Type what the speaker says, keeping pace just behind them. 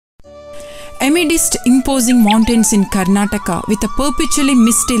Amidst imposing mountains in Karnataka with a perpetually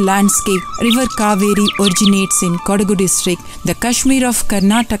misty landscape, River Kaveri originates in KODAGU district, the Kashmir of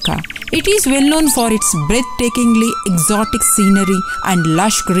Karnataka. It is well known for its breathtakingly exotic scenery and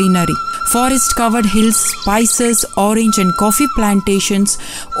lush greenery. Forest-covered hills, spices, orange and coffee plantations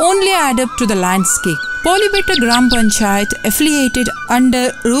only add up to the landscape. Palibetta Gram Panchayath, affiliated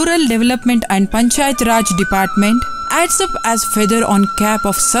under Rural Development and Panchayath Raj Department, adds up as feather on cap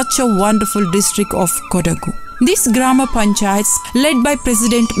of such a wonderful district of KODAGU. This GRAMA Panchayath, led by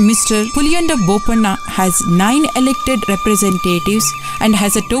President Mr. Palibetta, has 9 elected representatives and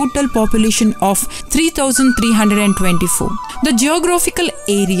has a total population of 3,324. The geographical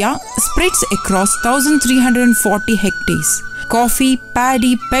area spreads across 1,340 hectares. Coffee,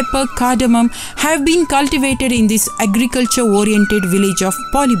 paddy, pepper, cardamom have been cultivated in this agriculture-oriented village of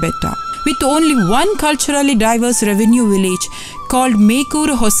Palibetta. With only one culturally diverse revenue village called Mekur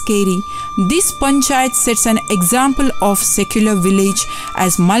Hoskeri, this panchayat sets an example of secular village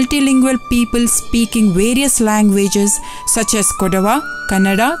as multilingual people speaking various languages such as Kodava,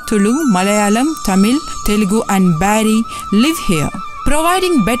 Kannada, Tulu, Malayalam, Tamil, Telugu and Bari live here.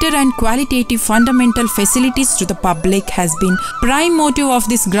 Providing better and qualitative fundamental facilities to the public has been prime motive of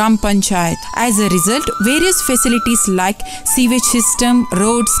this Gram Panchayat. As a result, various facilities like sewage system,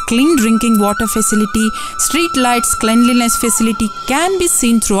 roads, clean drinking water facility, street lights, cleanliness facility can be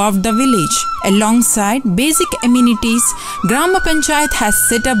seen throughout the village. Alongside basic amenities, Grama Panchayat has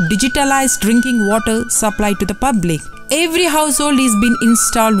set up digitalized drinking water supply to the public. Every household is being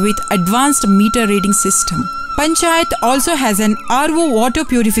installed with advanced meter reading system. Panchayat also has an RO water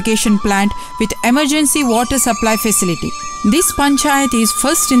purification plant with emergency water supply facility. This Panchayat is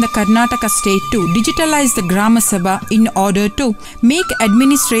first in the Karnataka state to digitalize the Grama Sabha in order to make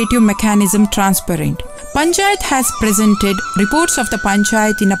administrative mechanism transparent. Panchayat has presented reports of the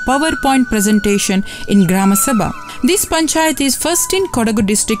Panchayat in a PowerPoint presentation in Grama Sabha. This Panchayat is first in KODAGU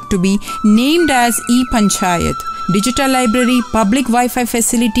district to be named as E-Panchayat. Digital library, public Wi-Fi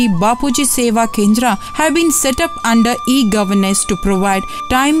facility, Bapuji Seva Kendra have been set up under e-governance to provide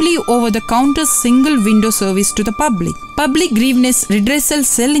timely over-the-counter single-window service to the public. Public grievance redressal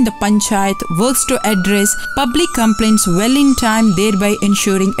cell in the Panchayat works to address public complaints well in time, thereby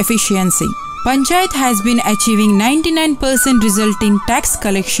ensuring efficiency. Panchayat has been achieving 99% result in tax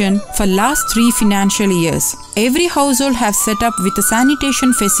collection for last 3 financial years. Every household have set up with a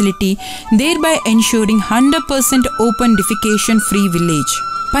sanitation facility, thereby ensuring 100% open defecation free village.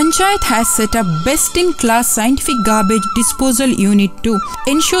 Panchayat has set up best-in-class scientific garbage disposal unit to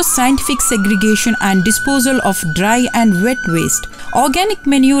ensure scientific segregation and disposal of dry and wet waste. Organic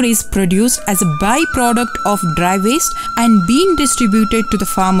manure is produced as a byproduct of dry waste and being distributed to the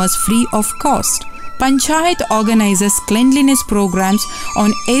farmers free of cost. Panchayat organizes cleanliness programs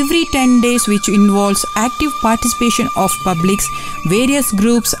on every 10 days which involves active participation of publics, various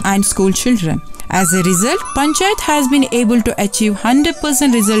groups and school children. As a result, Panchayat has been able to achieve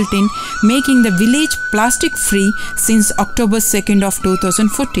 100% result in making the village plastic free since October 2nd of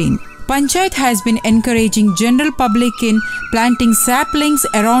 2014. Panchayat has been encouraging general public in planting saplings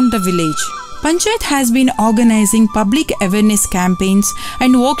around the village. Panchayat has been organizing public awareness campaigns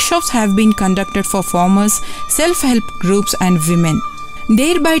and workshops have been conducted for farmers, self-help groups and women,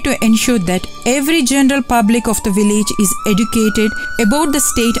 thereby to ensure that every general public of the village is educated about the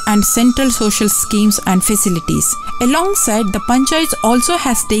state and central social schemes and facilities. Alongside, the Panchayat also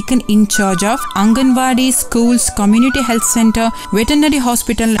has taken in charge of Anganwadi, schools, community health center, veterinary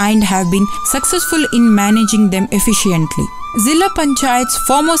hospital and have been successful in managing them efficiently. Zilla Panchayat's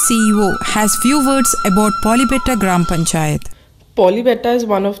former CEO has few words about Palibetta Gram Panchayat. Palibetta is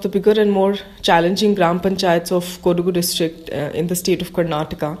one of the bigger and more challenging Gram Panchayats of KODAGU district in the state of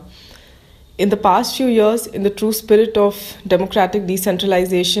Karnataka. In the past few years, in the true spirit of democratic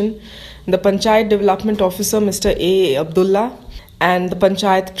decentralization, the Panchayat Development Officer Mr. A. Abdullah and the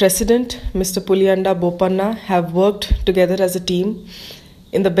Panchayat President Mr. Palibetta have worked together as a team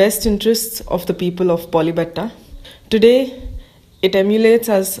in the best interests of the people of Palibetta. Today, it emulates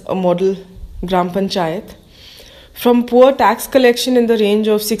as a model Gram Panchayat. From poor tax collection in the range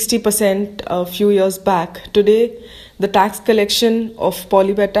of 60% a few years back, today the tax collection of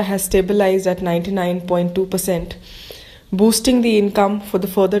Palibetta has stabilized at 99.2%, boosting the income for the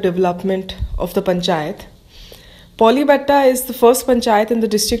further development of the Panchayat. Palibetta is the first Panchayat in the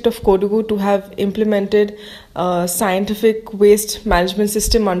district of KODAGU to have implemented a scientific waste management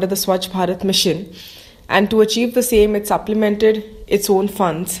system under the Swachh Bharat mission, and to achieve the same, it supplemented its own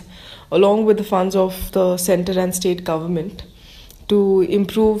funds along with the funds of the center and state government to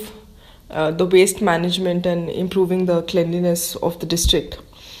improve the waste management and improving the cleanliness of the district.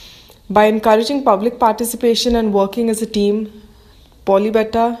 By encouraging public participation and working as a team,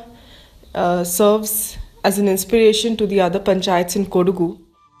 Palibetta serves as an inspiration to the other panchayats in Kodagu.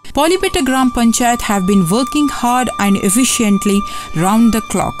 Palibetta Gram Panchayath have been working hard and efficiently round the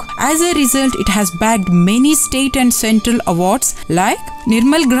clock. As a result, it has bagged many state and central awards like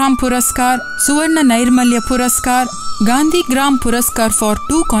Nirmal Gram Puraskar, Suvarna Nairmalya Puraskar, Gandhi Gram Puraskar for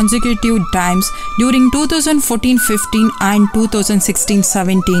 2 consecutive times during 2014-15 and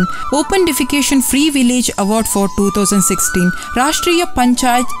 2016-17, Open Defecation Free Village Award for 2016, Rashtriya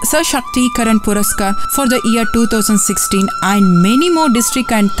Panchayat Sashakti-karan Puraskar for the year 2016 and many more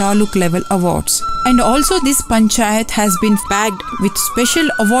district and taluk level awards. And also this panchayat has been bagged with special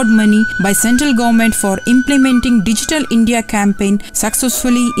award money by central government for implementing Digital India campaign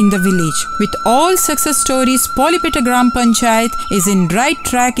successfully in the village. With all success stories, Palibetta Gram Panchayat is in right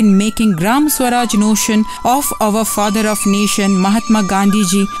track in making Gram Swaraj notion of our father of nation Mahatma Gandhi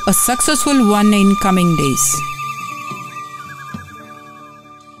ji a successful one in coming days.